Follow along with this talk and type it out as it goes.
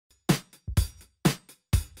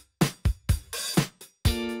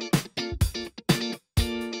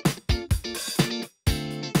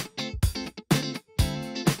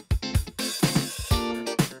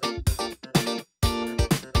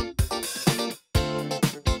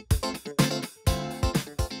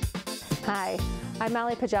I'm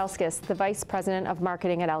Molly Pajelskis, the Vice President of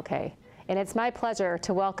Marketing at Elkay, and it's my pleasure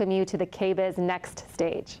to welcome you to the KBIS NeXT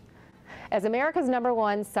stage. As America's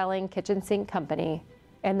 #1 selling kitchen sink company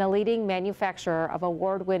and the leading manufacturer of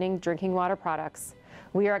award-winning drinking water products,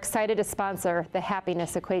 we are excited to sponsor the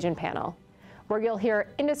Happiness Equation panel, where you'll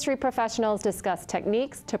hear industry professionals discuss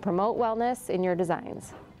techniques to promote wellness in your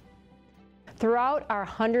designs. Throughout our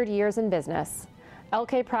 100 years in business,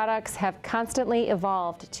 Elkay products have constantly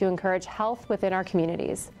evolved to encourage health within our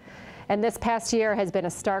communities. And this past year has been a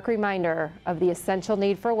stark reminder of the essential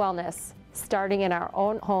need for wellness, starting in our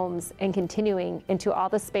own homes and continuing into all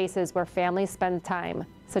the spaces where families spend time,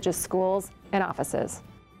 such as schools and offices.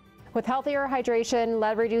 With healthier hydration,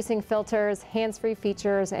 lead-reducing filters, hands-free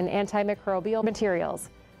features, and antimicrobial materials,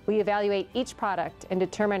 we evaluate each product and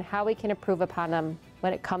determine how we can improve upon them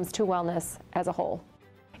when it comes to wellness as a whole.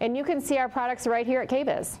 And you can see our products right here at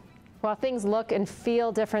KBIS. While things look and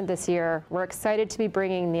feel different this year, we're excited to be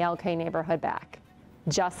bringing the Elkay neighborhood back,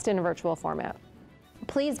 just in virtual format.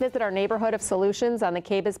 Please visit our neighborhood of solutions on the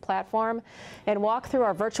KBIS platform and walk through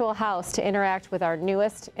our virtual house to interact with our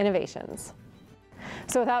newest innovations.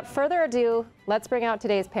 So without further ado, let's bring out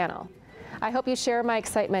today's panel. I hope you share my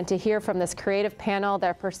excitement to hear from this creative panel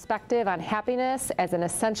their perspective on happiness as an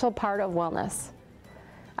essential part of wellness.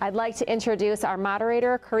 I'd like to introduce our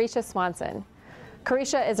moderator, Carisha Swanson.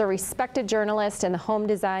 Carisha is a respected journalist in the home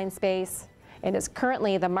design space and is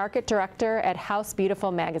currently the market director at House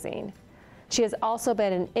Beautiful magazine. She has also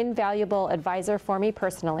been an invaluable advisor for me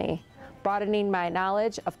personally, broadening my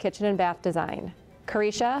knowledge of kitchen and bath design.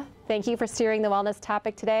 Carisha, thank you for steering the wellness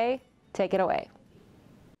topic today. Take it away.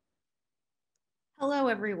 Hello,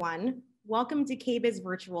 everyone. Welcome to KBIS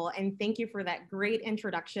Virtual, and thank you for that great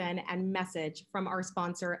introduction and message from our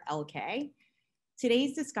sponsor, Elkay.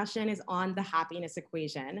 Today's discussion is on the happiness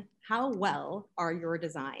equation. How well are your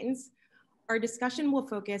designs? Our discussion will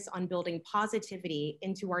focus on building positivity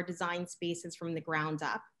into our design spaces from the ground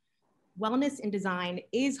up. Wellness in design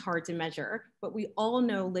is hard to measure, but we all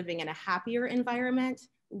know living in a happier environment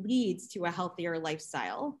leads to a healthier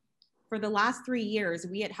lifestyle. For the last 3 years,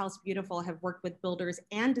 we at House Beautiful have worked with builders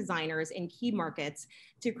and designers in key markets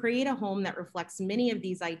to create a home that reflects many of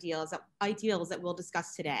these ideals that we'll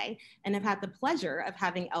discuss today, and have had the pleasure of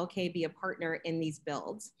having Elkay be a partner in these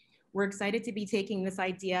builds. We're excited to be taking this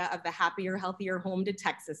idea of the happier, healthier home to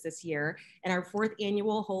Texas this year in our 4th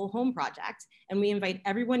annual Whole Home Project, and we invite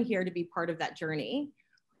everyone here to be part of that journey.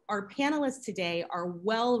 Our panelists today are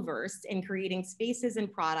well-versed in creating spaces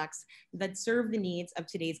and products that serve the needs of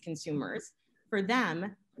today's consumers. For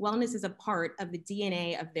them, wellness is a part of the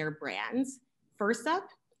DNA of their brands. First up,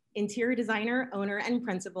 interior designer, owner, and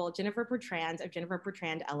principal, Jennifer Bertrand of Jennifer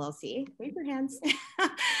Bertrand LLC. Wave your hands.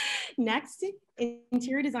 Next,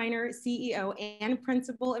 interior designer, CEO, and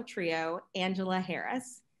principal of TRIO, Angela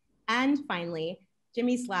Harris. And finally,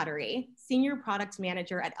 Jimmy Slattery, senior product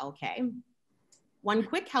manager at Elkay. One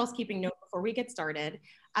quick housekeeping note before we get started.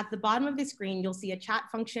 At the bottom of the screen, you'll see a chat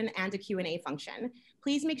function and a Q&A function.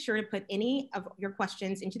 Please make sure to put any of your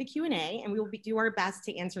questions into the Q&A, and we will do our best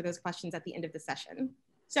to answer those questions at the end of the session.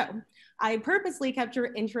 So I purposely kept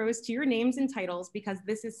your intros to your names and titles because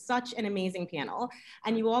this is such an amazing panel,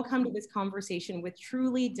 and you all come to this conversation with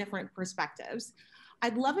truly different perspectives.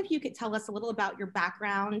 I'd love if you could tell us a little about your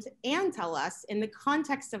background and tell us, in the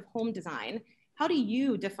context of home design, how do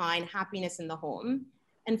you define happiness in the home?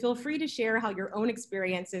 And feel free to share how your own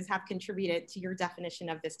experiences have contributed to your definition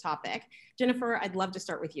of this topic. Jennifer, I'd love to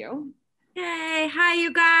start with you. Hey, hi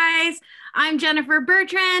you guys. I'm Jennifer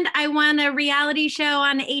Bertrand. I won a reality show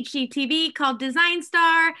on HGTV called Design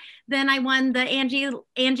Star. Then I won the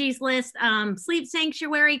Angie's List Sleep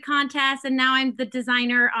Sanctuary contest. And now I'm the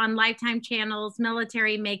designer on Lifetime Channel's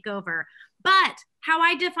Military Makeover. But how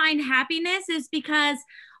I define happiness is because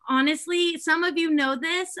honestly, some of you know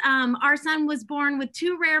this. Our son was born with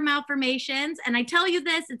 2 rare malformations. And I tell you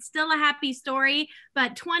this, it's still a happy story,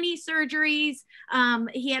 but 20 surgeries.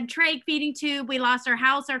 He had trach, feeding tube. We lost our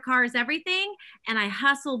house, our cars, everything. And I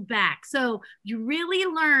hustled back. So you really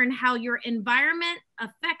learn how your environment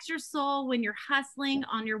affects your soul when you're hustling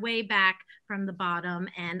on your way back from the bottom.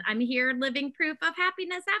 And I'm here living proof of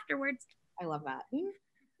happiness afterwards. I love that.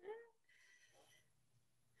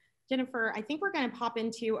 Jennifer, I think we're going to pop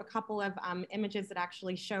into a couple of images that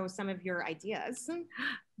actually show some of your ideas.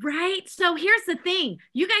 Right. So here's the thing.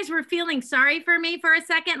 You guys were feeling sorry for me for a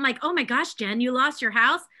second. Like, oh my gosh, Jen, you lost your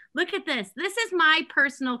house. look at this. This is my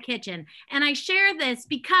personal kitchen. And I share this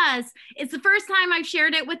because it's the first time I've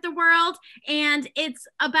shared it with the world. And it's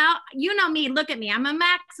about, you know me, look at me. I'm a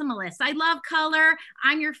maximalist. I love color.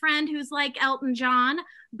 I'm your friend who's like Elton John.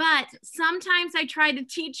 But sometimes I try to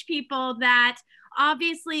teach people that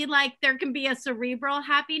obviously, like, there can be a cerebral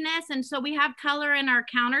happiness. And so we have color in our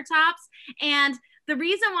countertops. And the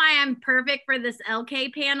reason why I'm perfect for this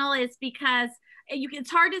Elkay panel is because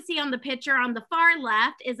it's hard to see on the picture. On the far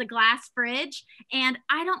left is a glass fridge, and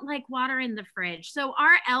I don't like water in the fridge. So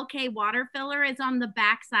our Elkay water filler is on the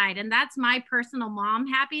back side, and that's my personal mom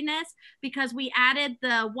happiness, because we added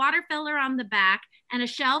the water filler on the back and a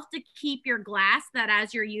shelf to keep your glass that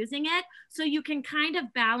as you're using it, so you can kind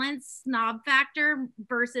of balance snob factor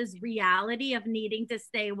versus reality of needing to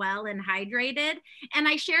stay well and hydrated. And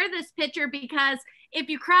I share this picture because if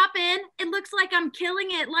you crop in, it looks like I'm killing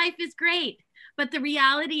it. Life is great. But the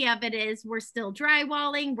reality of it is we're still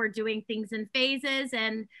drywalling, we're doing things in phases,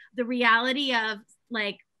 and the reality of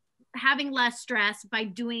like having less stress by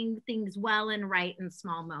doing things well and right in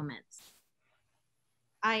small moments.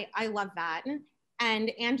 I love that.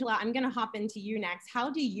 And Angela, I'm gonna hop into you next. How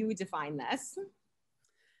do you define this?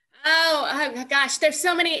 Oh gosh, there's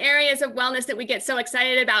so many areas of wellness that we get so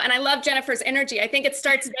excited about. And I love Jennifer's energy. I think it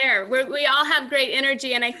starts there where we all have great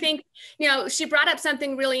energy. And I think, you know, she brought up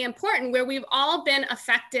something really important where we've all been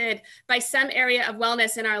affected by some area of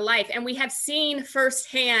wellness in our life. And we have seen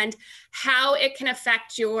firsthand how it can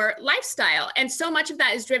affect your lifestyle. And so much of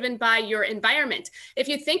that is driven by your environment. If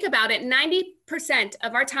you think about it, 90%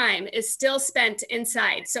 of our time is still spent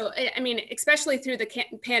inside. So, I mean, especially through the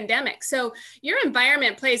pandemic. So your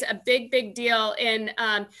environment plays a big deal in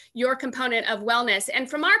your component of wellness. And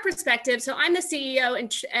from our perspective, so I'm the CEO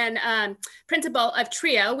and principal of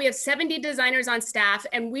TRIO. We have 70 designers on staff,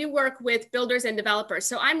 and we work with builders and developers.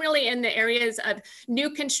 So I'm really in the areas of new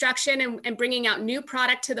construction and bringing out new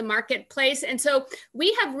product to the marketplace. And so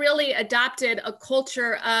we have really adopted a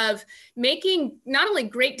culture of making not only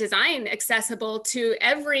great design accessible to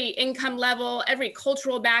every income level, every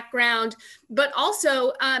cultural background, but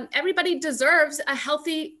also everybody deserves a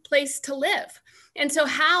healthy place to live. And so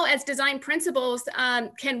how, as design principles,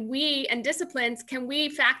 can we, and disciplines, can we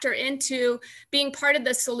factor into being part of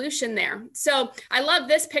the solution there? So I love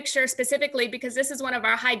this picture specifically because this is one of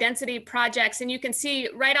our high density projects. And you can see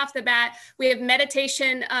right off the bat, we have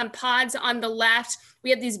meditation pods on the left. We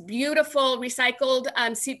have these beautiful recycled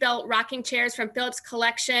seatbelt rocking chairs from Phillips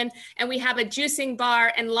Collection. And we have a juicing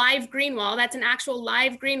bar and live green wall. That's an actual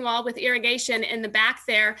live green wall with irrigation in the back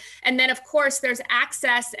there. And then of course, there's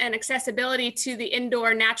access and accessibility to the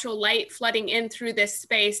indoor natural light flooding in through this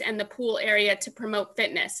space and the pool area to promote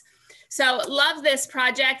fitness. So love this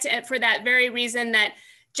project for that very reason, that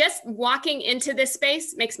just walking into this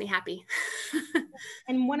space makes me happy.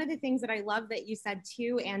 And one of the things that I love that you said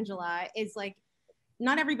too, Angela, is like,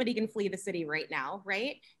 not everybody can flee the city right now,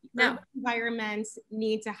 right? No. Urban environments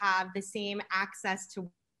need to have the same access to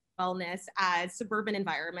wellness as suburban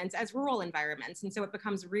environments, as rural environments. And so it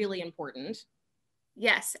becomes really important.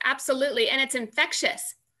 Yes, absolutely. And it's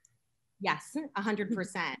infectious. Yes,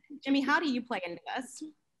 100%. Jimmy, how do you play into this?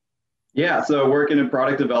 Yeah, so working in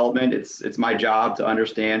product development, it's my job to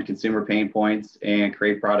understand consumer pain points and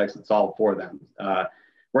create products that solve for them.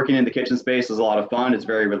 Working in the kitchen space is a lot of fun. It's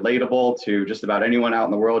very relatable to just about anyone out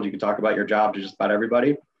in the world. You can talk about your job to just about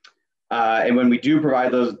everybody. And when we do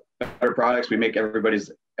provide those better products, we make everybody's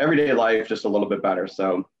everyday life just a little bit better.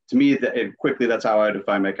 So to me, quickly, that's how I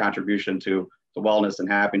define my contribution to wellness and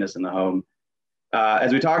happiness in the home.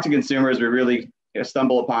 As we talk to consumers, we really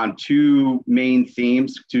stumble upon two main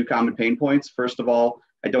themes, two common pain points. First of all,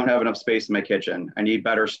 I don't have enough space in my kitchen. I need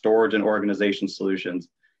better storage and organization solutions.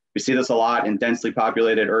 We see this a lot in densely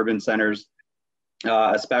populated urban centers,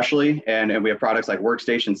 especially, and we have products like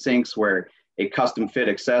workstation sinks where a custom fit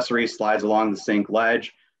accessory slides along the sink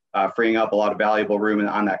ledge, freeing up a lot of valuable room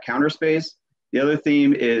on that counter space. The other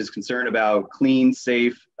theme is concern about clean,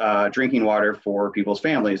 safe drinking water for people's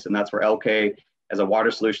families, and that's where Elkay, as a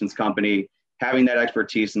water solutions company, having that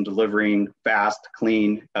expertise in delivering fast,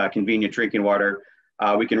 clean, convenient drinking water,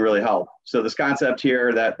 we can really help. So this concept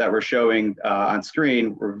here that we're showing on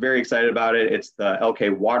screen, we're very excited about it. It's the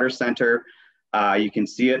Elkay Water Center. You can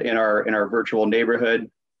see it in our virtual neighborhood,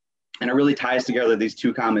 and it really ties together these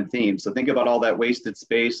two common themes. So think about all that wasted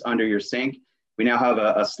space under your sink. We now have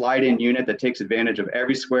a slide-in unit that takes advantage of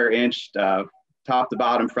every square inch, top to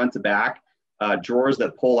bottom, front to back, drawers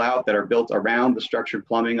that pull out that are built around the structured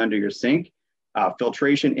plumbing under your sink.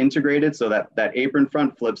 Filtration integrated, so that apron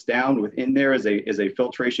front flips down. Within there is a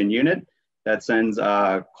filtration unit that sends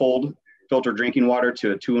cold filtered drinking water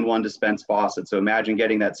to a 2-in-1 dispense faucet. So imagine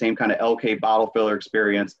getting that same kind of Elkay bottle filler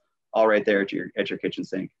experience all right there at your kitchen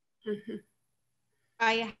sink. Mm-hmm.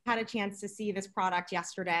 I had a chance to see this product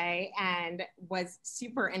yesterday and was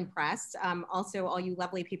super impressed. Also, all you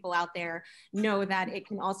lovely people out there know that it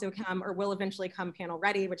can also come, or will eventually come, panel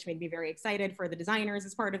ready, which made me very excited for the designers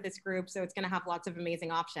as part of this group. So it's going to have lots of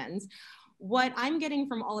amazing options. What I'm getting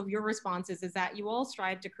from all of your responses is that you all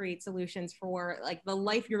strive to create solutions for like the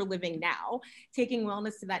life you're living now, taking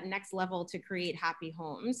wellness to that next level to create happy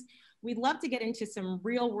homes. We'd love to get into some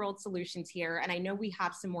real world solutions here. And I know we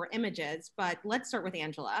have some more images, but let's start with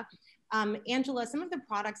Angela. Angela, some of the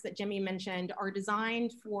products that Jimmy mentioned are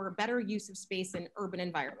designed for better use of space in urban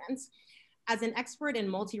environments. As an expert in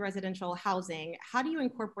multi-residential housing, how do you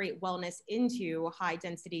incorporate wellness into high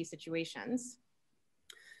density situations?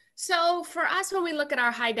 So for us, when we look at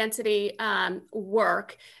our high density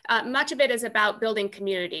work, much of it is about building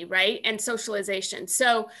community, right? And socialization.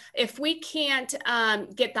 So if we can't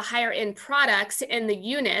get the higher end products in the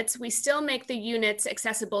units, we still make the units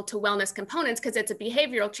accessible to wellness components because it's a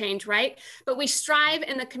behavioral change, right? But we strive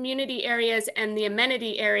in the community areas and the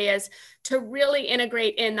amenity areas to really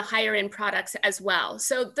integrate in the higher end products as well.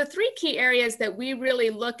 So the 3 key areas that we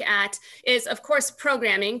really look at is, of course,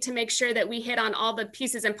 programming to make sure that we hit on all the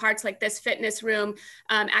pieces and parts, like this fitness room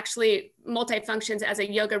actually multifunctions as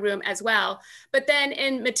a yoga room as well. But then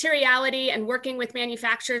in materiality and working with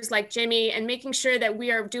manufacturers like Jimmy and making sure that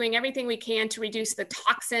we are doing everything we can to reduce the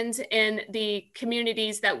toxins in the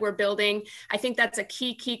communities that we're building. I think that's a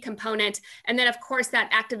key component. And then of course that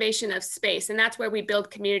activation of space, and that's where we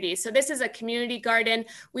build communities. So this is a community garden.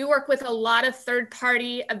 We work with a lot of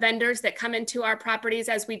third-party vendors that come into our properties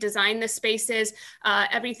as we design the spaces,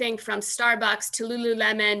 everything from Starbucks to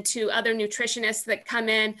Lululemon to other nutritionists that come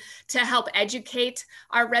in to help educate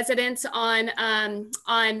our residents on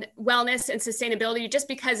wellness and sustainability, just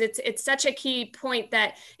because it's such a key point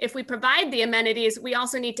that if we provide the amenities, we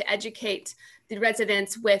also need to educate the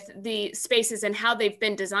residents with the spaces and how they've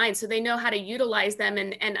been designed so they know how to utilize them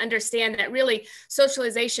and understand that really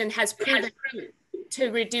socialization has proven to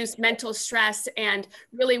reduce mental stress and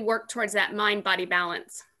really work towards that mind-body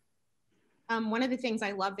balance. One of the things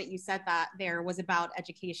I love that you said that there was about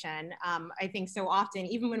education. I think so often,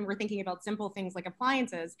 even when we're thinking about simple things like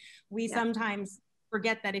appliances, we sometimes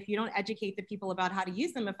forget that if you don't educate the people about how to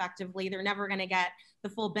use them effectively, they're never going to get the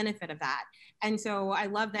full benefit of that. And so I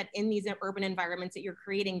love that in these urban environments that you're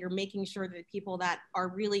creating, you're making sure that people that are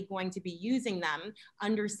really going to be using them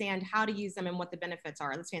understand how to use them and what the benefits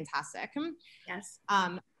are. That's fantastic. Yes.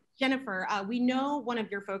 Jennifer, we know one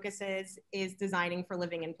of your focuses is designing for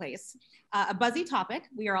living in place, a buzzy topic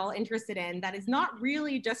we are all interested in that is not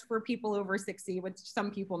really just for people over 60, which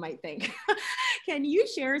some people might think. Can you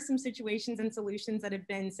share some situations and solutions that have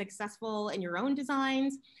been successful in your own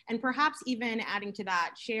designs? And perhaps even adding to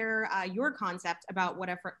that, share your concept about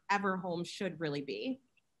whatever home should really be.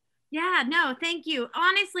 Yeah, no, thank you.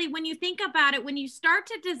 Honestly, when you think about it, when you start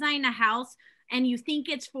to design a house and you think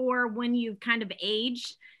it's for when you've kind of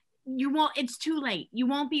aged, it's too late. You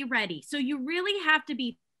won't be ready. So you really have to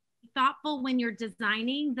be thoughtful when you're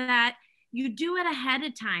designing that you do it ahead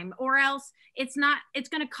of time, or else it's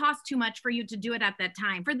going to cost too much for you to do it at that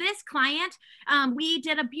time. For this client, we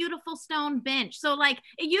did a beautiful stone bench. So like,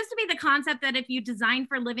 it used to be the concept that if you design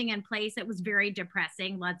for living in place, it was very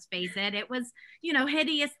depressing. Let's face it. It was,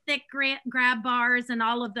 hideous, thick grab bars and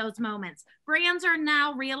all of those moments. Brands are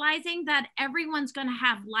now realizing that everyone's going to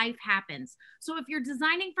have life happens. So if you're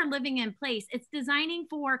designing for living in place, it's designing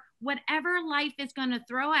for whatever life is going to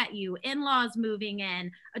throw at you. In-laws moving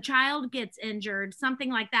in, a child gets injured,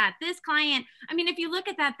 something like that. This client, I mean, if you look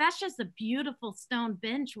at that, that's just a beautiful stone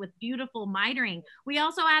bench with beautiful mitering. We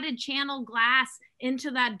also added channel glass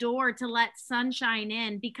into that door to let sunshine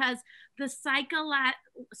in, because the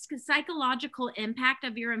psychological impact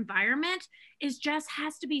of your environment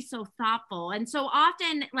has to be so thoughtful. And so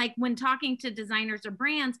often, like when talking to designers or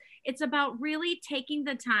brands, it's about really taking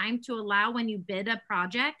the time to allow, when you bid a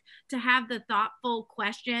project, to have the thoughtful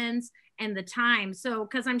questions and the time. So,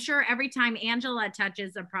 because I'm sure every time Angela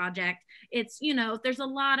touches a project, it's, there's a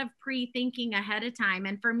lot of pre-thinking ahead of time.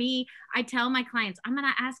 And for me, I tell my clients, I'm going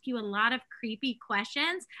to ask you a lot of creepy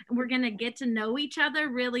questions and we're going to get to know each other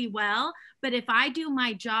really well. But if I do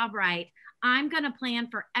my job right, I'm going to plan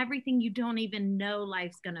for everything you don't even know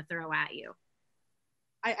life's going to throw at you.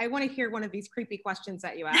 I want to hear one of these creepy questions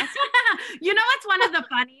that you asked. You know what's one of the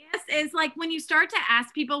funniest is like when you start to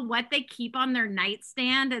ask people what they keep on their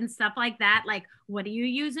nightstand and stuff like that, like what do you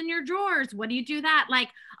use in your drawers? What do you do that? Like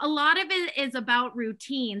a lot of it is about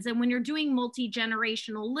routines. And when you're doing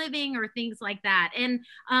multi-generational living or things like that, and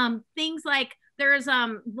things like there's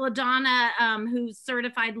LaDonna, who's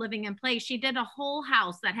certified living in place. She did a whole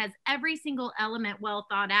house that has every single element well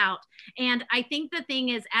thought out. And I think the thing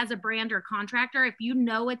is, as a brand or contractor, if you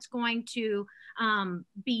know it's going to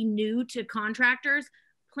be new to contractors,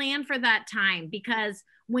 plan for that time, because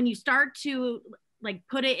when you start to like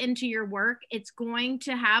put it into your work, it's going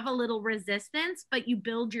to have a little resistance, but you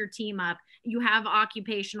build your team up. You have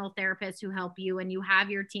occupational therapists who help you, and you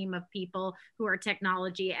have your team of people who are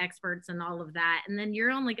technology experts and all of that. And then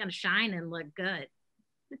you're only going to shine and look good.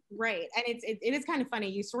 Right. And it is kind of funny.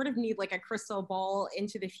 You sort of need like a crystal ball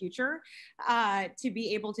into the future to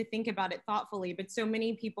be able to think about it thoughtfully. But so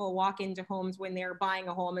many people walk into homes when they're buying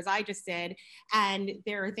a home, as I just did, and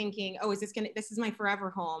they're thinking, oh, this is my forever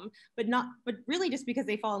home, but really just because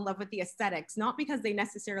they fall in love with the aesthetics, not because they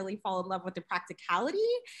necessarily fall in love with the practicality.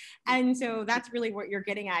 And so that's really what you're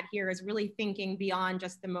getting at here, is really thinking beyond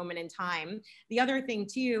just the moment in time. The other thing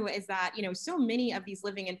too, is that, so many of these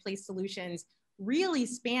living in place solutions really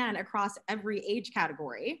span across every age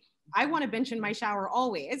category. I want a bench in my shower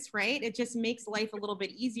always, right? It just makes life a little bit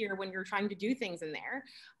easier when you're trying to do things in there.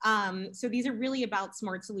 So these are really about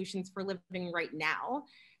smart solutions for living right now.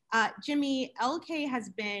 Jimmy, Elkay has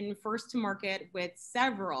been first to market with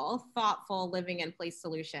several thoughtful living in place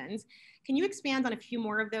solutions. Can you expand on a few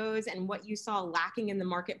more of those and what you saw lacking in the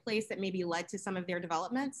marketplace that maybe led to some of their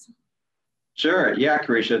developments? Sure. Yeah,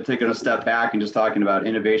 Carisha, taking a step back and just talking about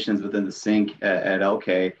innovations within the sink at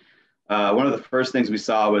Elkay. One of the first things we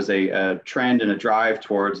saw was a trend and a drive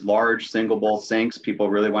towards large single bowl sinks. People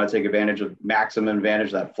really want to take maximum advantage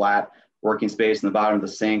of that flat working space in the bottom of the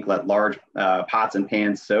sink, let large pots and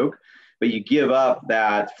pans soak. But you give up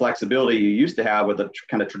that flexibility you used to have with a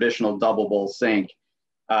kind of traditional double bowl sink.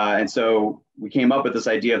 And so we came up with this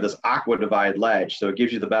idea of this aqua divide ledge. So it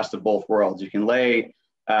gives you the best of both worlds. You can lay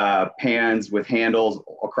pans with handles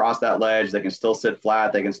across that ledge. They can still sit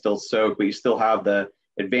flat, they can still soak, but you still have the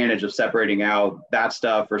advantage of separating out that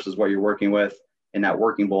stuff versus what you're working with in that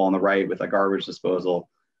working bowl on the right with a garbage disposal.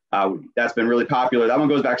 That's been really popular. That one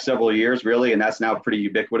goes back several years, really, and that's now pretty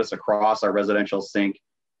ubiquitous across our residential sink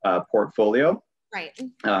portfolio. Right.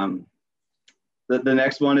 The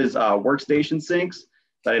next one is workstation sinks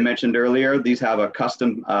that I mentioned earlier. These have a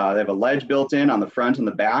custom, they have a ledge built in on the front and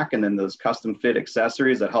the back, and then those custom fit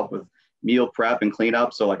accessories that help with meal prep and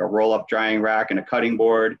cleanup. So like a roll up drying rack and a cutting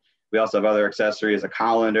board. We also have other accessories, a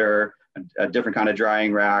colander, a different kind of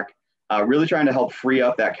drying rack, really trying to help free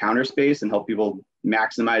up that counter space and help people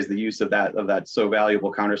maximize the use of that so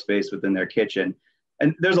valuable counter space within their kitchen.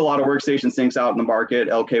 And there's a lot of workstation sinks out in the market.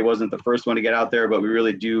 Elkay wasn't the first one to get out there, but we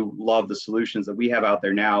really do love the solutions that we have out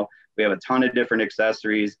there now. We have a ton of different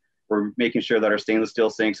accessories. We're making sure that our stainless steel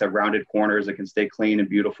sinks have rounded corners that can stay clean and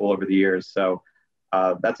beautiful over the years. So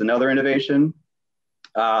that's another innovation.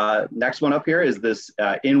 Next one up here is this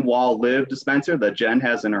in-wall live dispenser that Jen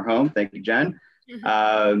has in her home. Thank you, Jen.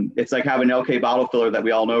 It's like having an Elkay bottle filler that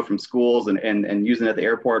we all know from schools and using it at the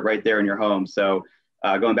airport right there in your home. So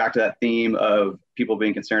going back to that theme of people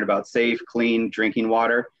being concerned about safe, clean drinking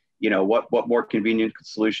water, what more convenient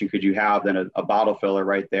solution could you have than a bottle filler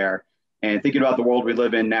right there? And thinking about the world we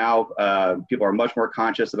live in now, people are much more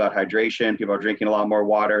conscious about hydration. People are drinking a lot more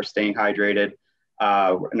water, staying hydrated.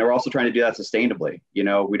 And they're also trying to do that sustainably.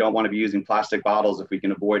 We don't want to be using plastic bottles if we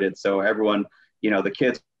can avoid it. So everyone, the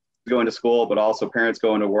kids going to school, but also parents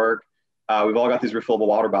going to work, we've all got these refillable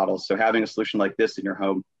water bottles. So having a solution like this in your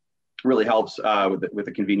home really helps with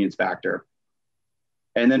the convenience factor.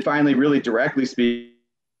 And then finally, really directly speaking,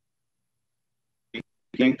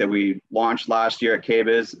 that we launched last year at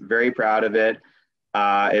KBIS, very proud of it,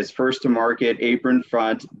 is first to market apron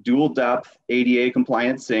front, dual depth ADA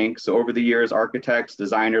compliant sink. So over the years, architects,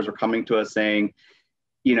 designers are coming to us saying,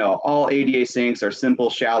 all ADA sinks are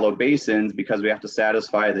simple, shallow basins because we have to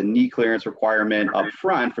satisfy the knee clearance requirement up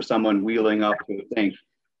front for someone wheeling up to the sink.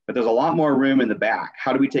 But there's a lot more room in the back.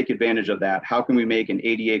 How do we take advantage of that? How can we make an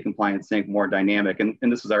ADA compliant sink more dynamic? And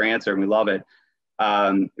this is our answer, and we love it.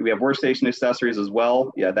 We have workstation accessories as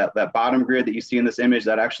well. Yeah, that bottom grid that you see in this image,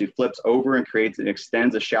 that actually flips over and creates and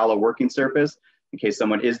extends a shallow working surface in case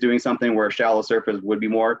someone is doing something where a shallow surface would be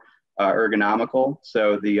more ergonomical.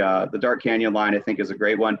 So the Dark Canyon line, I think, is a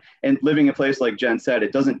great one. And living in place, like Jen said,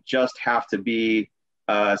 it doesn't just have to be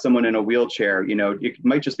someone in a wheelchair. It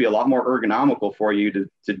might just be a lot more ergonomical for you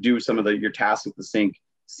to do some of your tasks with the sink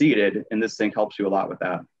seated, and this sink helps you a lot with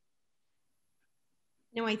that.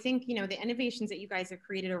 No, I think, you know, the innovations that you guys have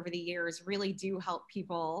created over the years really do help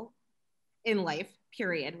people in life,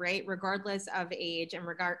 period, right? Regardless of age and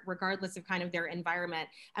regardless of kind of their environment.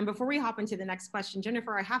 And before we hop into the next question,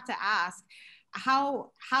 Jennifer, I have to ask,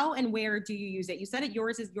 how and where do you use it? You said it,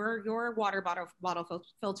 yours is your water bottle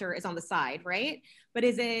filter is on the side, right? But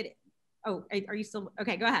is it, oh, are you still,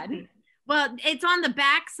 okay, go ahead. Well, it's on the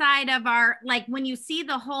back side of our, like when you see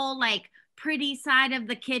the whole like pretty side of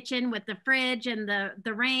the kitchen with the fridge and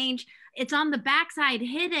the range, it's on the back side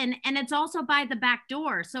hidden, and it's also by the back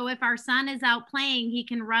door. So if our son is out playing, he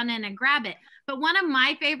can run in and grab it. But one of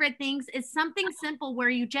my favorite things is something simple where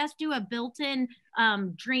you just do a built-in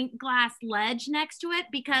drink glass ledge next to it,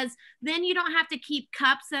 because then you don't have to keep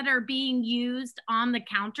cups that are being used on the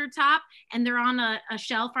countertop and they're on a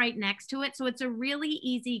shelf right next to it. So it's a really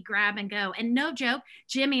easy grab and go. And no joke,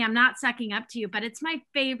 Jimmy, I'm not sucking up to you, but it's my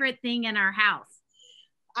favorite thing in our house.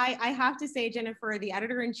 I have to say, Jennifer, the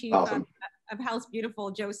editor-in-chief Awesome. of House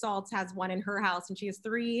Beautiful, Jo Saltz, has one in her house, and she has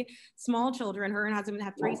 3 small children. Her and husband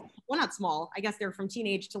have 3, well, not small, I guess they're from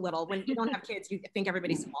teenage to little. When you don't have kids, you think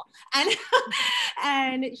everybody's small.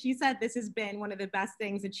 And she said this has been one of the best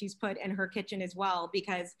things that she's put in her kitchen as well,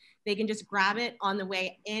 because they can just grab it on the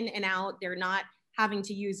way in and out. They're not having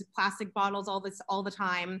to use plastic bottles all the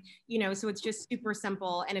time, you know, so it's just super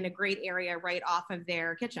simple and in a great area right off of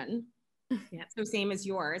their kitchen. Yeah, so same as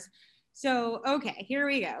yours. So, okay, here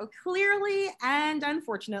we go. Clearly and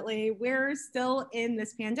unfortunately, we're still in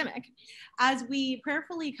this pandemic. As we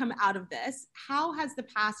prayerfully come out of this, how has the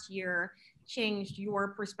past year changed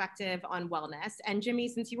your perspective on wellness? And Jimmy,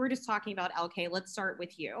 since you were just talking about Elkay, let's start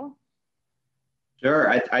with you. Sure.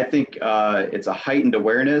 I think it's a heightened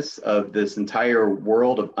awareness of this entire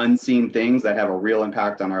world of unseen things that have a real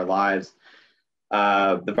impact on our lives.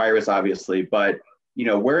 The virus, obviously, but you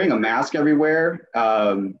know, wearing a mask everywhere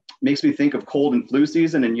makes me think of cold and flu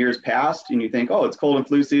season in years past. And you think, oh, it's cold and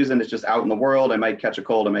flu season. It's just out in the world. I might catch a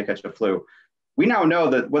cold. I might catch a flu. We now know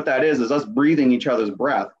that what that is us breathing each other's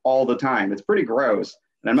breath all the time. It's pretty gross.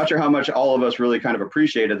 And I'm not sure how much all of us really kind of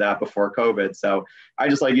appreciated that before COVID. So I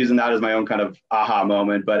just like using that as my own kind of aha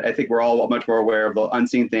moment. But I think we're all much more aware of the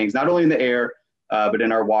unseen things, not only in the air, but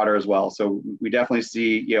in our water as well. So we definitely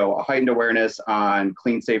see, you know, a heightened awareness on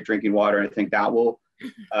clean, safe drinking water. And I think that will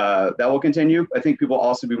continue. I think people will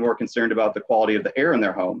also be more concerned about the quality of the air in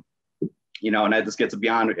their home. You know, and this gets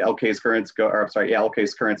beyond Elkay's current scope, or sorry,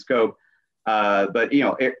 Elkay's current scope. But you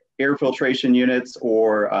know, air filtration units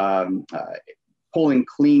or pulling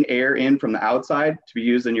clean air in from the outside to be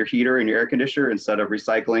used in your heater and your air conditioner instead of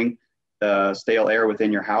recycling the stale air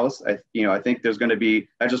within your house. I think there's going to be,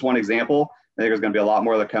 that's just one example. I think there's going to be a lot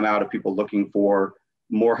more that come out of people looking for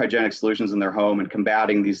more hygienic solutions in their home and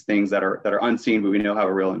combating these things that are unseen, but we know have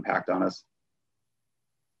a real impact on us.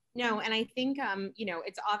 No, and I think, you know,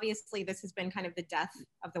 it's obviously this has been kind of the death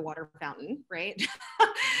of the water fountain, right?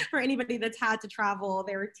 For anybody that's had to travel,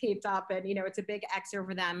 they're taped up and, you know, it's a big X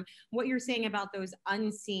over them. What you're saying about those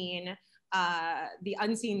unseen, the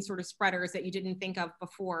unseen sort of spreaders that you didn't think of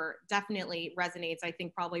before definitely resonates, I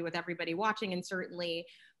think, probably with everybody watching, and certainly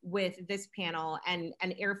with this panel. And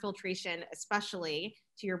air filtration, especially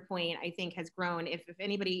to your point, I think has grown. If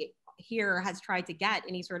anybody here has tried to get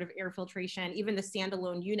any sort of air filtration, even the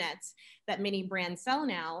standalone units that many brands sell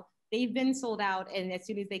now, they've been sold out, and as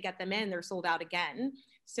soon as they get them in, they're sold out again.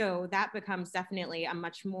 So that becomes definitely a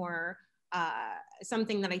much more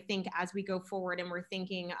something that I think as we go forward and we're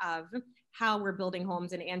thinking of how we're building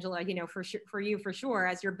homes, and Angela, you know, for you for sure,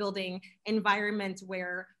 as you're building environments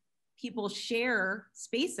where people share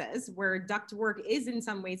spaces, where ductwork is in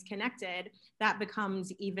some ways connected, that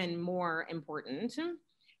becomes even more important.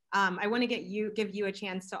 I want to give you a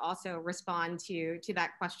chance to also respond to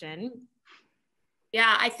that question.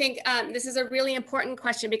 Yeah, I think this is a really important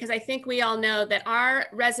question, because I think we all know that our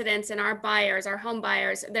residents and our buyers, our home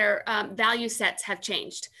buyers, their value sets have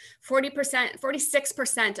changed.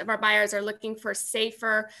 46% of our buyers are looking for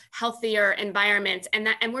safer, healthier environments, and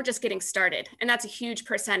we're just getting started, and that's a huge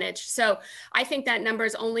percentage. So I think that number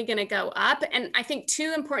is only going to go up. And I think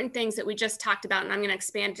 2 important things that we just talked about, and I'm going to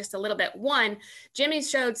expand just a little bit. One, Jimmy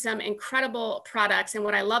showed some incredible products, and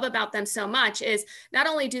what I love about them so much is not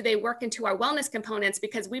only do they work into our wellness components,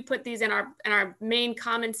 because we put these in our main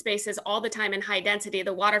common spaces all the time in high density,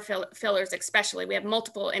 the water fillers especially. We have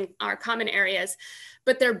multiple in our common areas,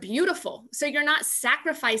 but they're beautiful. So you're not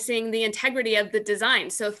sacrificing the integrity of the design.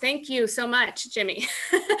 So thank you so much, Jimmy.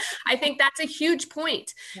 I think that's a huge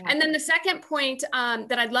point. Yeah. And then the second point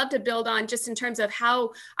that I'd love to build on, just in terms of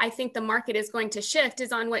how I think the market is going to shift,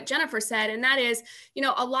 is on what Jennifer said. And that is, you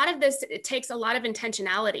know, a lot of this, it takes a lot of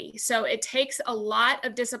intentionality. So it takes a lot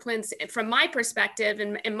of disciplines, from my perspective,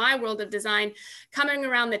 perspective, in my world of design, coming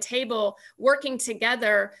around the table, working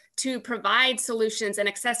together to provide solutions and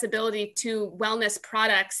accessibility to wellness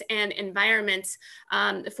products and environments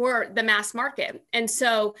for the mass market. And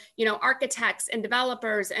so, you know, architects and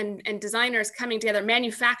developers and designers coming together,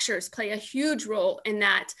 manufacturers play a huge role in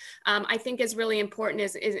that. I think is really important,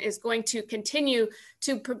 is going to continue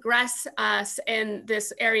to progress us in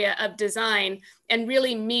this area of design and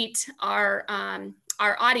really meet our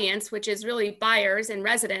audience, which is really buyers and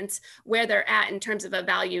residents, where they're at in terms of a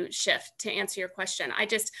value shift, to answer your question.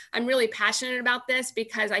 I'm really passionate about this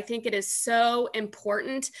because I think it is so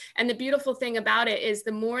important. And the beautiful thing about it is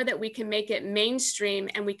the more that we can make it mainstream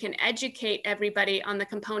and we can educate everybody on the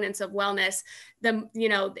components of wellness,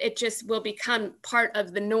 it just will become part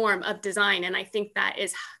of the norm of design. And I think that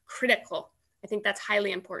is critical. I think that's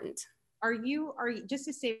highly important. Are you, just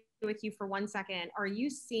to stay with you for 1 second, are you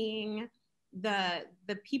seeing the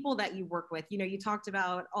people that you work with? You know, you talked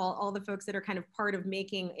about all the folks that are kind of part of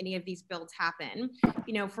making any of these builds happen.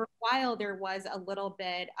 You know, for a while there was a little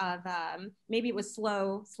bit of maybe it was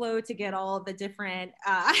slow to get all the different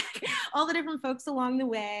folks along the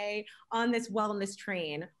way on this wellness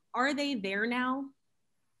train. Are they there now?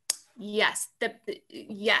 Yes,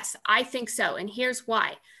 yes, I think so. And here's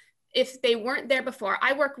why. If they weren't there before,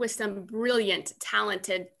 I work with some brilliant,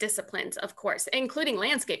 talented disciplines, of course, including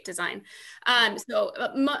landscape design. So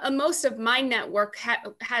most of my network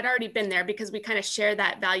had already been there because we kind of share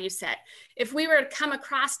that value set. If we were to come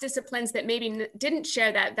across disciplines that maybe didn't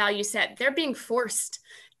share that value set, they're being forced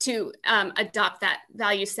to adopt that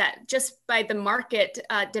value set just by the market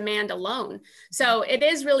demand alone. So it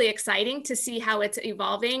is really exciting to see how it's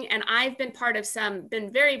evolving. And I've been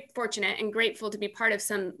been very fortunate and grateful to be part of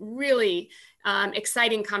some really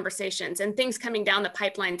exciting conversations and things coming down the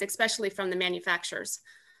pipelines, especially from the manufacturers.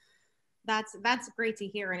 That's great to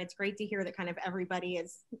hear. And it's great to hear that kind of everybody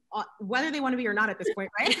is, whether they want to be or not at this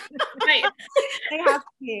point, right? Right. They have to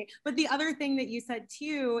be. But the other thing that you said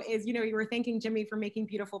too is, you know, you were thanking Jimmy for making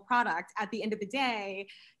beautiful product. At the end of the day,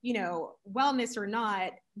 you know, wellness or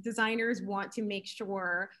not, designers want to make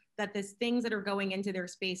sure that the things that are going into their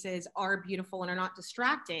spaces are beautiful and are not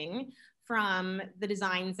distracting from the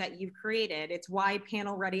designs that you've created. It's why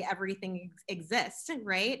panel ready everything exists,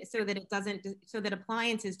 right? So that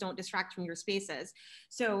appliances don't distract from your spaces.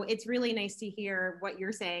 So it's really nice to hear what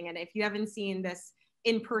you're saying. And if you haven't seen this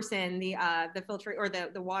in person, the filter or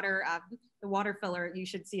the water filler, you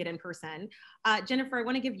should see it in person. Jennifer, I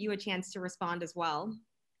want to give you a chance to respond as well.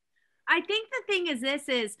 I think the thing is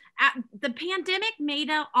the pandemic made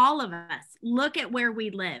all of us look at where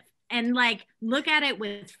we live and like look at it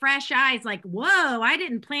with fresh eyes, like, whoa, I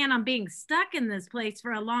didn't plan on being stuck in this place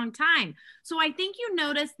for a long time. So I think you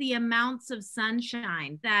notice the amounts of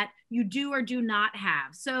sunshine that you do or do not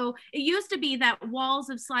have. So it used to be that walls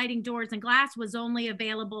of sliding doors and glass was only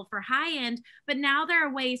available for high end, but now there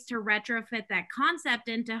are ways to retrofit that concept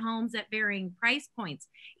into homes at varying price points.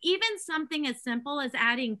 Even something as simple as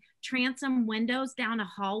adding transom windows down a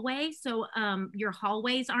hallway so your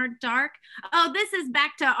hallways aren't dark. Oh, this is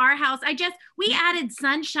back to our house. We added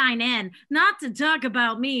sunshine in, not to talk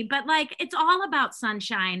about me, but like it's all about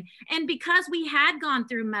sunshine. And because we had gone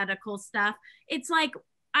through medical stuff, it's like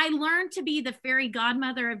I learned to be the fairy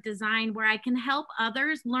godmother of design, where I can help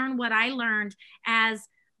others learn what I learned as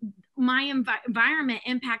my environment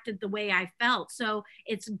impacted the way I felt. So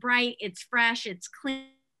it's bright, it's fresh, it's clean.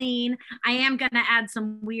 I am going to add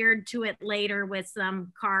some weird to it later with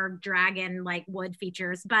some car dragon like wood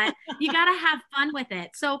features, but you got to have fun with it.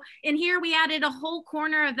 So in here we added a whole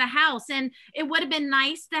corner of the house, and it would have been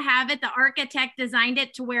nice to have it. The architect designed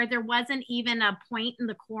it to where there wasn't even a point in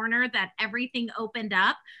the corner that everything opened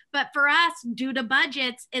up. But for us, due to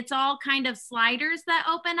budgets, it's all kind of sliders that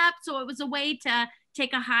open up. So it was a way to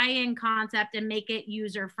take a high-end concept and make it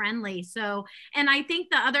user-friendly. So, and I think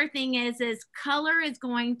the other thing is color is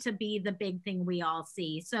going to be the big thing we all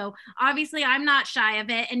see. So obviously I'm not shy of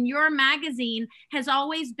it. And your magazine has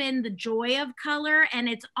always been the joy of color. And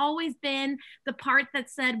it's always been the part that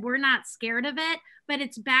said, we're not scared of it, but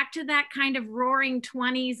it's back to that kind of roaring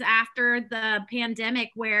 20s after the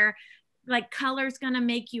pandemic where like color's gonna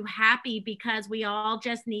make you happy because we all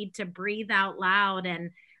just need to breathe out loud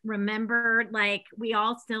and remember, like, we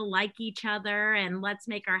all still like each other, and let's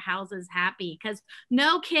make our houses happy, because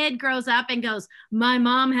no kid grows up and goes, my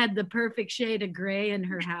mom had the perfect shade of gray in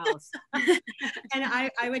her house. And I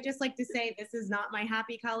would just like to say, this is not my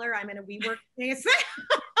happy color. I'm in a WeWork space.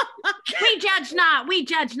 We judge not. We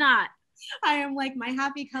judge not. I am like, my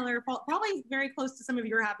happy color, probably very close to some of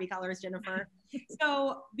your happy colors, Jennifer.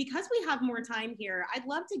 So because we have more time here, I'd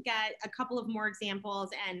love to get a couple of more examples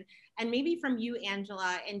and And maybe from you,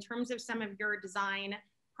 Angela, in terms of some of your design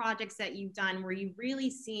projects that you've done, where you've really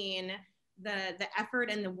seen the effort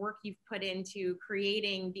and the work you've put into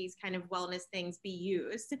creating these kind of wellness things be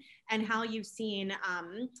used, and how you've seen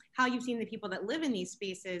the people that live in these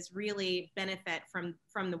spaces really benefit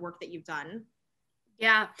from the work that you've done.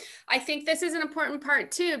 Yeah, I think this is an important part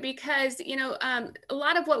too, because, a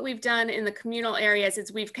lot of what we've done in the communal areas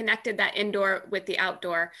is we've connected that indoor with the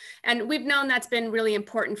outdoor. And we've known that's been really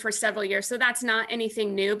important for several years. So that's not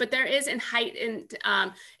anything new, but there is a heightened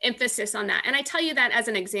emphasis on that. And I tell you that as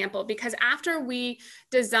an example, because after we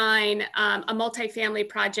design a multifamily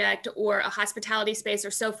project or a hospitality space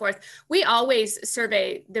or so forth, we always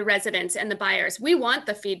survey the residents and the buyers. We want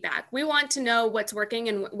the feedback. We want to know what's working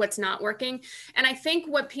and what's not working. And I think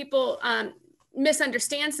what people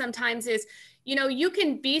misunderstand sometimes is, you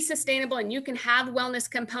can be sustainable and you can have wellness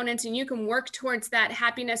components and you can work towards that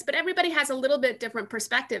happiness, but everybody has a little bit different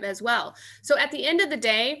perspective as well. So at the end of the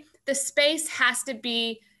day, the space has to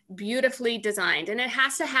be beautifully designed, and it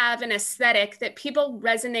has to have an aesthetic that people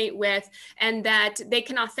resonate with and that they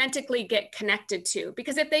can authentically get connected to.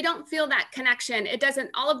 Because if they don't feel that connection, it doesn't,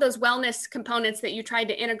 all of those wellness components that you tried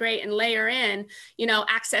to integrate and layer in,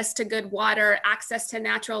 access to good water, access to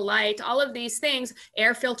natural light, all of these things,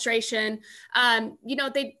 air filtration,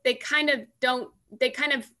 they kind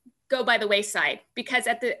of go by the wayside, because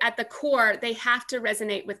at the core, they have to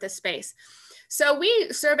resonate with the space. So we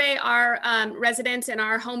survey our residents and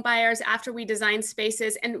our home buyers after we design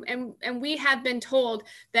spaces, and we have been told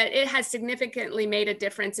that it has significantly made a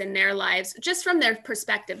difference in their lives, just from their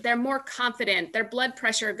perspective. They're more confident, their blood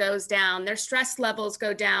pressure goes down, their stress levels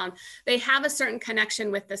go down, they have a certain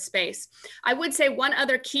connection with the space. I would say one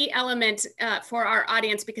other key element for our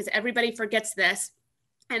audience, because everybody forgets this,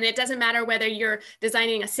 and it doesn't matter whether you're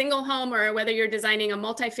designing a single home or whether you're designing a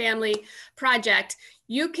multifamily project,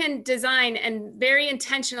 you can design and very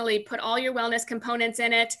intentionally put all your wellness components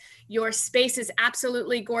in it. Your space is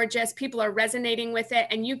absolutely gorgeous. People are resonating with it.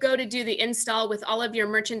 And you go to do the install with all of your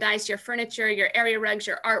merchandise, your furniture, your area rugs,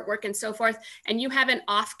 your artwork, and so forth, and you haven't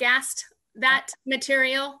off-gassed that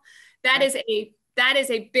material. That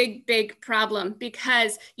is a big, big problem,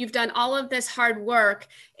 because you've done all of this hard work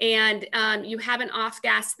and you haven't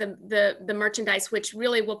off-gassed the merchandise, which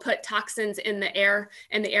really will put toxins in the air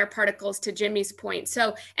and the air particles, to Jimmy's point.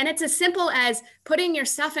 So, and it's as simple as putting your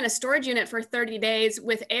stuff in a storage unit for 30 days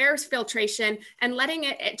with air filtration and letting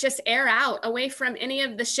it just air out away from any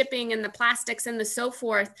of the shipping and the plastics and the so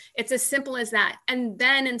forth. It's as simple as that. And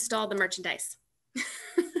then install the merchandise.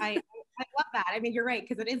 I love that. I mean, you're right,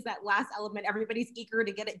 because it is that last element. Everybody's eager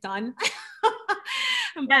to get it done.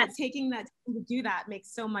 But taking that time to do that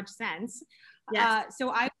makes so much sense. Yes.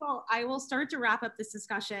 So I will start to wrap up this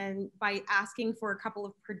discussion by asking for a couple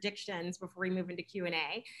of predictions before we move into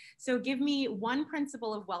Q&A. So give me one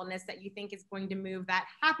principle of wellness that you think is going to move that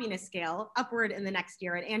happiness scale upward in the next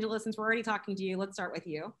year. And Angela, since we're already talking to you, let's start with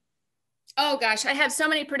you. Oh gosh, I have so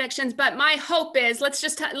many predictions, but my hope is, let's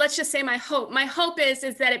just say my hope is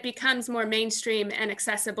that it becomes more mainstream and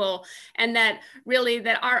accessible, and that really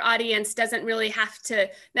that our audience doesn't really have to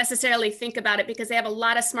necessarily think about it, because they have a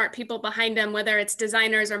lot of smart people behind them, whether it's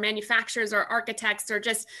designers or manufacturers or architects or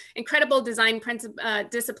just incredible design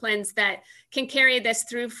disciplines that can carry this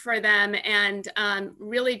through for them, and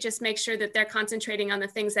really just make sure that they're concentrating on the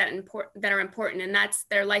things that are important, and that's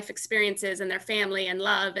their life experiences and their family and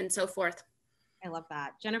love and so forth. I love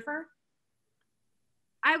that. Jennifer?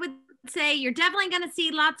 I would say you're definitely going to see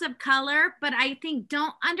lots of color, but I think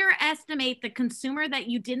don't underestimate the consumer that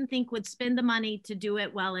you didn't think would spend the money to do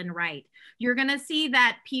it well and right. You're going to see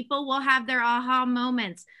that people will have their aha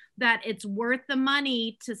moments, that it's worth the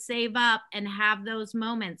money to save up and have those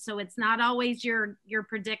moments. So it's not always your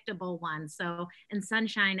predictable one. So, and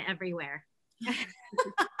sunshine everywhere.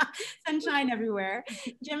 Sunshine everywhere.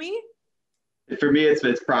 Jimmy? For me, it's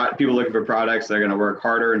people looking for products that are going to work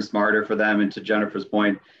harder and smarter for them. And to Jennifer's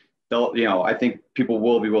point, I think people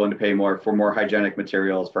will be willing to pay more for more hygienic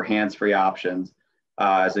materials, for hands-free options.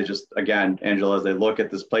 As they just, again, Angela, as they look at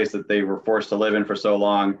this place that they were forced to live in for so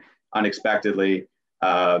long, unexpectedly,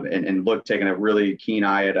 and taking a really keen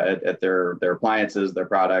eye at their appliances, their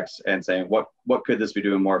products, and saying, what could this be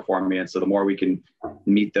doing more for me? And so the more we can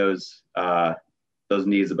meet those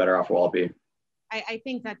needs, the better off we'll all be. I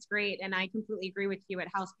think that's great. And I completely agree with you. At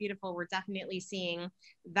House Beautiful, we're definitely seeing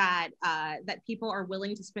that people are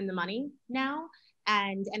willing to spend the money now.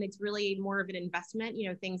 And it's really more of an investment.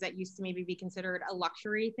 Things that used to maybe be considered a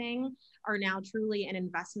luxury thing are now truly an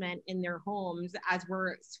investment in their homes, as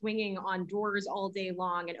we're swinging on doors all day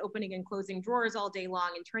long and opening and closing drawers all day long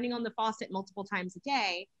and turning on the faucet multiple times a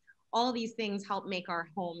day. all of these things help make our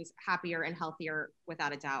homes happier and healthier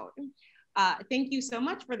without a doubt. Thank you so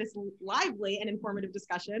much for this lively and informative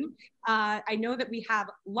discussion. I know that we have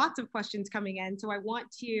lots of questions coming in, so I want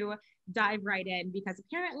to dive right in because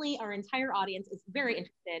apparently our entire audience is very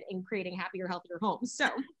interested in creating happier, healthier homes. So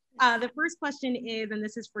the first question is, and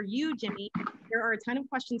this is for you, Jimmy, there are a ton of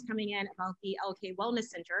questions coming in about the Elkay Wellness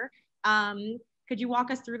Center. Could you walk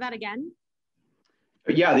us through that again?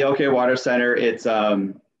 Yeah, the Elkay Water Center, it's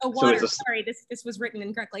water, so sorry, this was written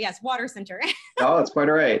incorrectly. Yes, Water Center. Oh, it's quite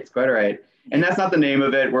all right. It's quite all right. And that's not the name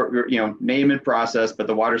of it. We're name and process, but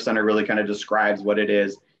the Water Center really kind of describes what it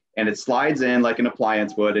is. And it slides in like an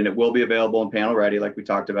appliance would, and it will be available in panel ready, like we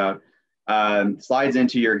talked about. Slides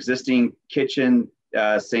into your existing kitchen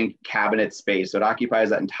sink cabinet space. So it occupies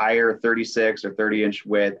that entire 36 or 30-inch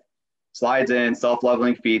width. Slides in,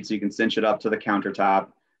 self-leveling feet, so you can cinch it up to the countertop.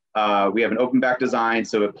 We have an open back design,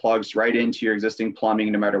 so it plugs right into your existing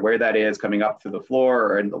plumbing, no matter where that is, coming up through the floor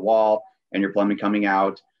or in the wall, and your plumbing coming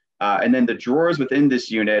out. And then the drawers within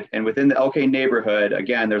this unit and within the Elkay neighborhood,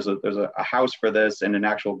 again, there's a house for this and an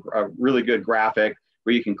actual really good graphic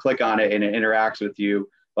where you can click on it and it interacts with you.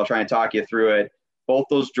 I'll try and talk you through it. Both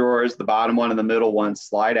those drawers, the bottom one and the middle one,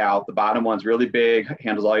 slide out. The bottom one's really big,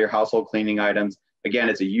 handles all your household cleaning items. Again,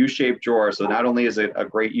 it's a U-shaped drawer, so not only is it a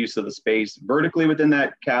great use of the space vertically within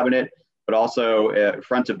that cabinet, but also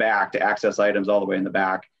front to back to access items all the way in the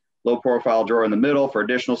back. Low profile drawer in the middle for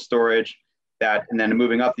additional storage. And then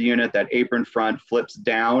moving up the unit, that apron front flips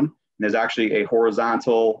down. And there's actually a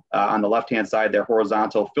horizontal, on the left-hand side there,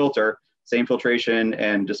 horizontal filter, same filtration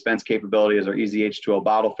and dispense capability as our Easy H2O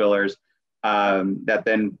bottle fillers, that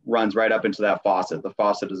then runs right up into that faucet. The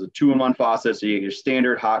faucet is a 2-in-1 faucet, so you get your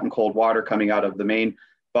standard hot and cold water coming out of the main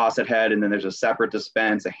faucet head, and then there's a separate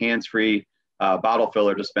dispense, a hands-free bottle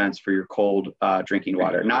filler dispense for your cold drinking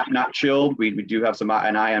water. Not chilled. We do have an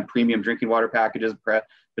eye on premium drinking water packages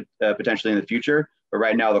potentially in the future, but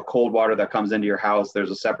right now the cold water that comes into your house, there's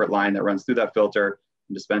a separate line that runs through that filter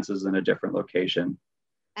and dispenses in a different location.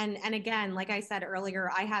 And again, like I said earlier,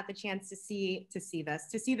 I had the chance to see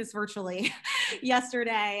this virtually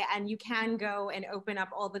yesterday, and you can go and open up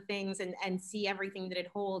all the things and see everything that it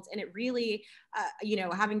holds. And it really,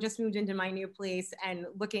 having just moved into my new place and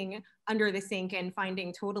looking under the sink and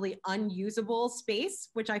finding totally unusable space,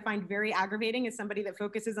 which I find very aggravating as somebody that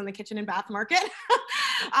focuses on the kitchen and bath market.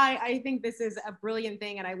 I think this is a brilliant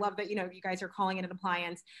thing. And I love that, you guys are calling it an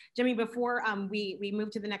appliance. Jimmy, before we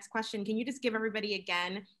move to the next question, can you just give everybody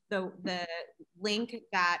again the link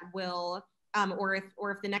that will, or if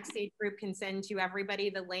the next stage group can send to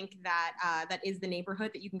everybody the link that is the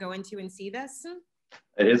neighborhood that you can go into and see this?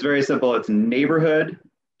 It is very simple. It's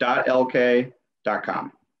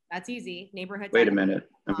neighborhood.elkay.com. That's easy. Neighborhood. Wait a minute.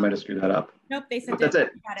 I might have screwed that up. Nope, they said that's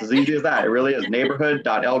it. It's as easy as that. It really is.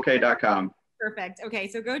 Neighborhood.elkay.com. Perfect. Okay,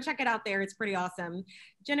 so go check it out there. It's pretty awesome.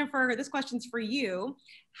 Jennifer, this question's for you.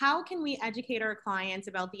 How can we educate our clients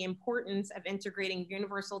about the importance of integrating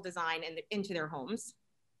universal design into their homes?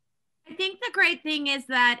 I think the great thing is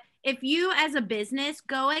that if you as a business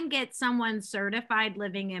go and get someone certified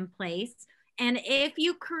living in place, and if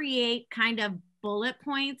you create kind of bullet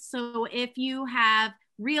points, so if you have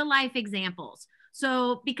real life examples,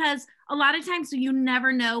 so because a lot of times you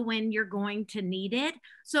never know when you're going to need it.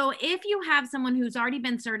 So if you have someone who's already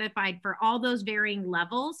been certified for all those varying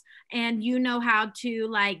levels and you know how to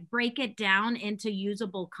like break it down into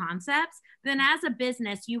usable concepts, then as a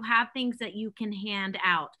business, you have things that you can hand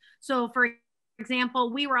out. So for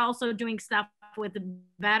example, we were also doing stuff with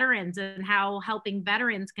veterans and how helping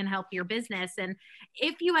veterans can help your business. And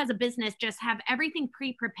if you as a business just have everything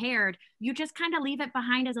pre-prepared, you just kind of leave it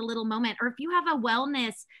behind as a little moment. Or if you have a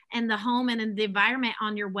wellness and the home and in the environment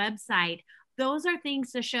on your website, those are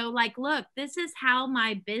things to show like, look, this is how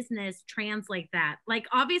my business translates that. Like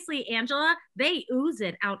obviously, Angela, they ooze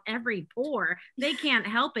it out every pore. They can't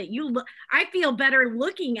help it. I feel better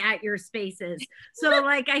looking at your spaces. So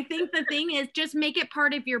like, I think the thing is just make it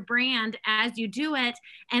part of your brand as you do it.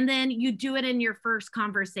 And then you do it in your first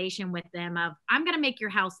conversation with them of, I'm going to make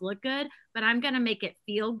your house look good, but I'm going to make it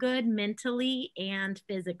feel good mentally and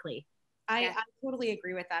physically. I totally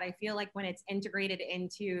agree with that. I feel like when it's integrated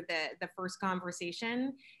into the first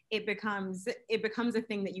conversation, it becomes a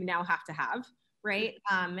thing that you now have to have, right?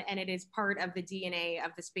 And it is part of the DNA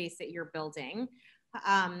of the space that you're building.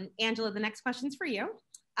 Angela, the next question's for you.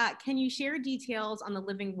 Can you share details on the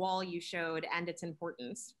living wall you showed and its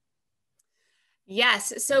importance?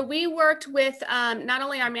 Yes. So we worked with not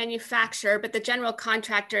only our manufacturer, but the general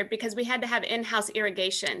contractor because we had to have in-house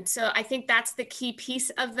irrigation. So I think that's the key piece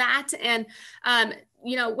of that. And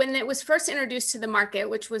you know, when it was first introduced to the market,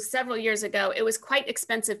 which was several years ago, it was quite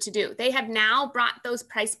expensive to do. They have now brought those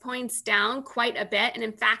price points down quite a bit. And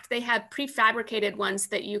in fact, they have prefabricated ones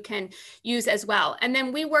that you can use as well. And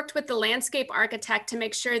then we worked with the landscape architect to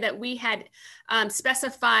make sure that we had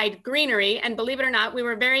specified greenery. And believe it or not, we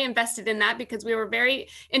were very invested in that because we were very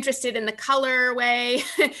interested in the colorway,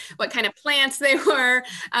 what kind of plants they were.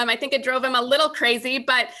 I think it drove him a little crazy,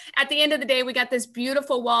 but at the end of the day, we got this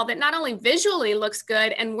beautiful wall that not only visually looks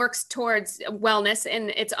good and works towards wellness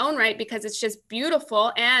in its own right, because it's just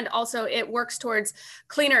beautiful. And also it works towards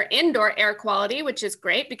cleaner indoor air quality, which is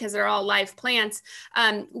great because they're all live plants.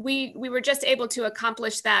 We were just able to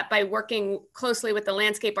accomplish that by working closely with the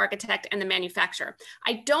landscape architect and the manufacturer.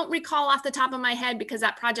 I don't recall off the top of my head, because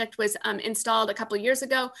that project was installed a couple of years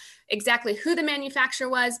ago, exactly who the manufacturer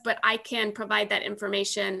was, but I can provide that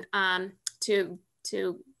information to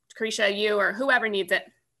Carisha, you, or whoever needs it.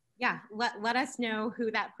 Yeah, let us know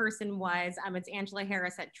who that person was. It's Angela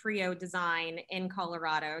Harris at TRIO Design in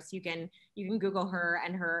Colorado. So you can Google her,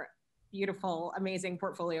 and her beautiful, amazing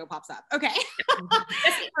portfolio pops up. Okay.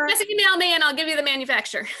 Just email me and I'll give you the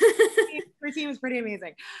manufacturer. Her team is pretty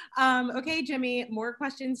amazing. Okay, Jimmy, more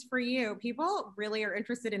questions for you. People really are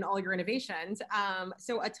interested in all your innovations.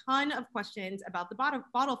 So a ton of questions about the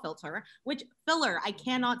bottle filter, which filler, I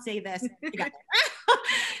cannot say this together.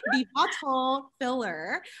 The bottle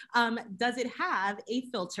filler, does it have a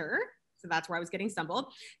filter? So that's where I was getting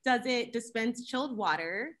stumbled. Does it dispense chilled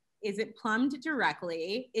water? Is it plumbed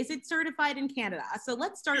directly? Is it certified in Canada? So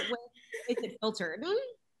let's start with, is it filtered?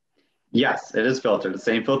 Yes, it is filtered. The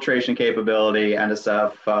same filtration capability,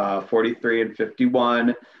 NSF 43 and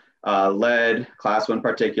 51, lead, class 1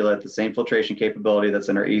 particulate, the same filtration capability that's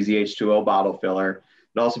in our Easy H2O bottle filler.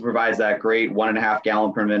 It also provides that great 1.5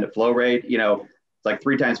 gallon per minute flow rate. You know, it's like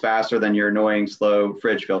 3 times faster than your annoying slow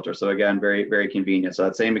fridge filter. So again, very, very convenient. So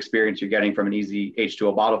that same experience you're getting from an Easy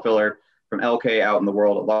H2O bottle filler from Elkay out in the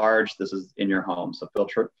world at large, this is in your home. So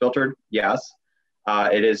filtered, yes.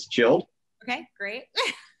 It is chilled. Okay, great.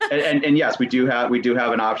 and yes, we do have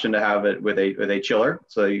an option to have it with a chiller,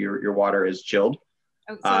 so your water is chilled.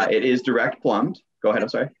 Oh, so it is direct plumbed. Go ahead. I'm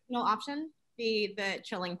sorry. No option. The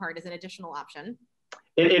chilling part is an additional option.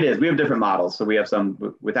 It is. We have different models, so we have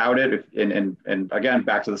some without it. And again,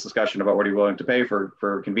 back to this discussion about what are you willing to pay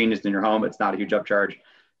for convenience in your home. It's not a huge upcharge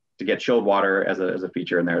to get chilled water as a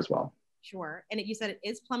feature in there as well. Sure. And you said it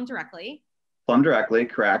is plumbed directly. Plumbed directly,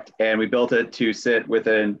 correct. And we built it to sit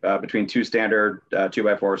within between 2 standard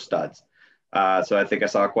 2x4 studs. So I think I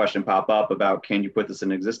saw a question pop up about, can you put this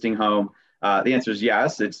in an existing home? The answer is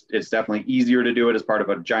yes. It's definitely easier to do it as part of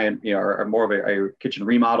a giant, or more of a kitchen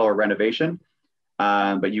remodel or renovation.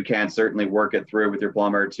 But you can certainly work it through with your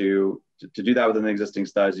plumber to do that within the existing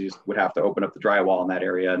studs. You just would have to open up the drywall in that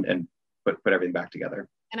area and put everything back together.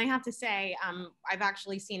 And I have to say, I've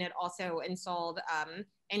actually seen it also installed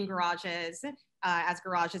in garages as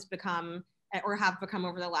garages become, or have become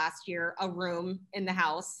over the last year, a room in the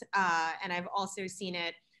house. And I've also seen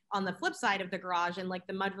it on the flip side of the garage in like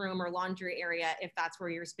the mudroom or laundry area, if that's where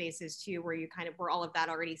your space is too, where where all of that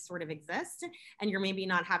already sort of exists, and you're maybe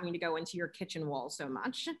not having to go into your kitchen wall so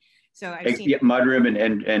much. So I've seen mudroom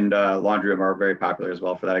and laundry room are very popular as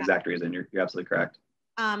well for that exact reason. You're absolutely correct.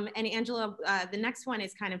 And Angela, the next one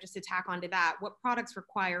is kind of just to tack onto that. What products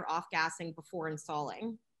require off-gassing before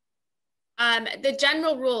installing? The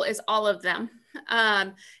general rule is all of them.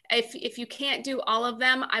 If you can't do all of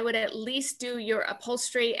them, I would at least do your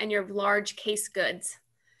upholstery and your large case goods.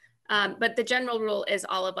 But the general rule is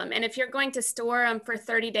all of them. And if you're going to store them for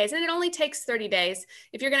 30 days, and it only takes 30 days,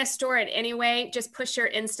 if you're going to store it anyway, just push your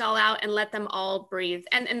install out and let them all breathe.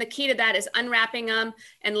 And the key to that is unwrapping them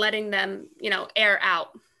and letting them, air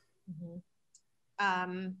out.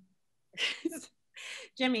 Mm-hmm.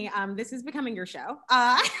 Jimmy, this is becoming your show.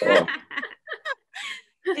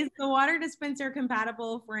 Is the water dispenser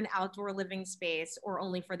compatible for an outdoor living space or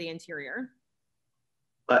only for the interior?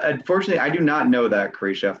 Unfortunately, I do not know that,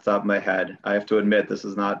 Carisha, off the top of my head. I have to admit, this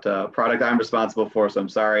is not a product I'm responsible for, so I'm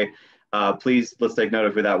sorry. Please, let's take note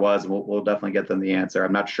of who that was, and we'll definitely get them the answer.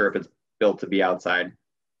 I'm not sure if it's built to be outside.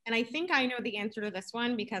 And I think I know the answer to this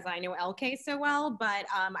one because I know Elkay so well, but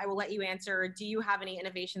I will let you answer. Do you have any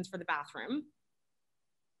innovations for the bathroom?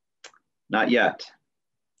 Not yet.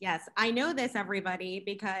 Yes, I know this, everybody,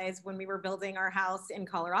 because when we were building our house in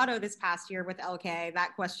Colorado this past year with Elkay,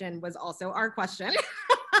 that question was also our question.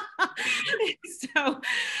 So,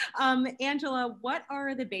 Angela, what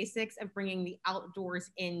are the basics of bringing the outdoors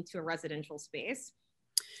into a residential space?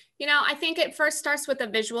 You know, I think it first starts with a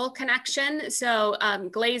visual connection. So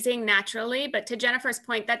glazing naturally, but to Jennifer's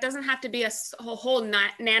point, that doesn't have to be a whole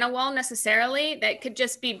nano wall necessarily. That could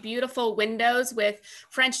just be beautiful windows with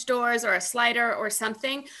French doors or a slider or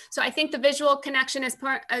something. So I think the visual connection is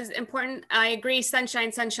important. I agree,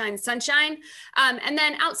 sunshine, sunshine, sunshine. And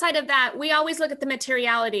then outside of that, we always look at the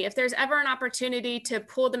materiality. If there's ever an opportunity to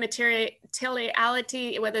pull the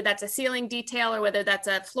materiality, whether that's a ceiling detail or whether that's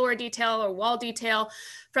a floor detail or wall detail,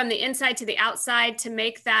 from the inside to the outside to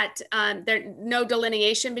make that there no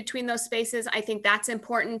delineation between those spaces. I think that's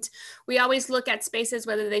important. We always look at spaces,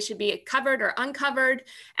 whether they should be covered or uncovered.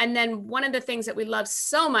 And then one of the things that we love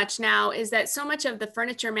so much now is that so much of the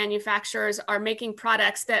furniture manufacturers are making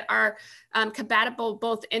products that are compatible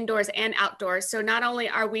both indoors and outdoors. So not only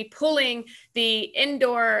are we pulling the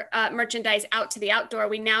indoor merchandise out to the outdoor,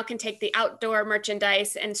 we now can take the outdoor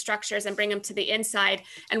merchandise and structures and bring them to the inside.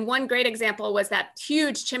 And one great example was that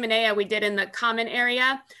huge chimenea we did in the common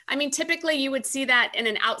area. I mean, typically you would see that in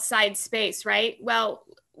an outside space, right? Well,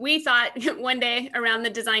 we thought one day around the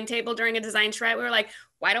design table during a design charrette, we were like,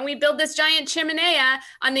 why don't we build this giant chimenea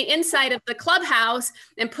on the inside of the clubhouse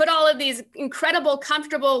and put all of these incredible,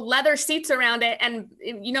 comfortable leather seats around it? And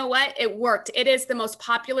you know what? It worked. It is the most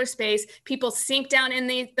popular space. People sink down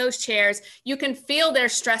in those chairs. You can feel their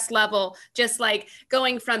stress level just like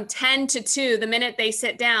going from 10 to 2 the minute they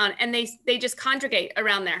sit down, and they just congregate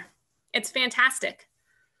around there. It's fantastic.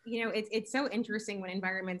 You know, it's so interesting when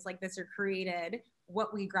environments like this are created,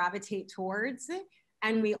 what we gravitate towards.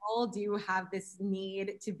 And we all do have this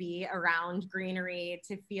need to be around greenery,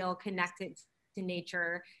 to feel connected to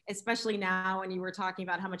nature, especially now when you were talking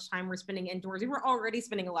about how much time we're spending indoors. We were already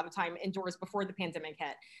spending a lot of time indoors before the pandemic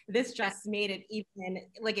hit. This just made it even,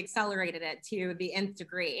 like, accelerated it to the nth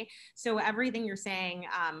degree. So everything you're saying,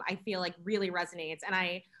 I feel like really resonates. And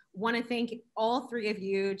I want to thank all three of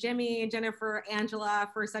you, Jimmy, Jennifer, Angela,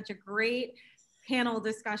 for such a great panel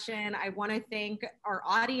discussion. I want to thank our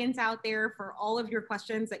audience out there for all of your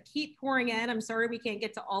questions that keep pouring in. I'm sorry we can't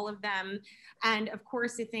get to all of them. And of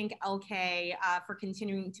course, to thank Elkay for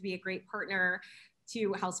continuing to be a great partner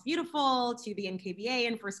to House Beautiful, to the NKBA,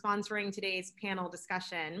 and for sponsoring today's panel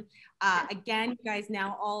discussion. Again, you guys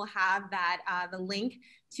now all have that the link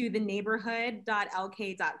to the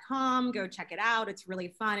neighborhood.elkay.com. Go check it out. It's really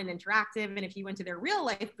fun and interactive. And if you went to their real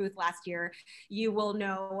life booth last year, you will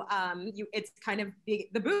know it's kind of the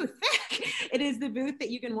booth. It is the booth that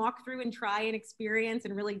you can walk through and try and experience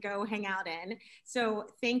and really go hang out in. So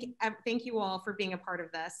thank you all for being a part of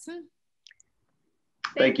this.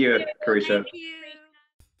 Thank you, Carisha. Thank you.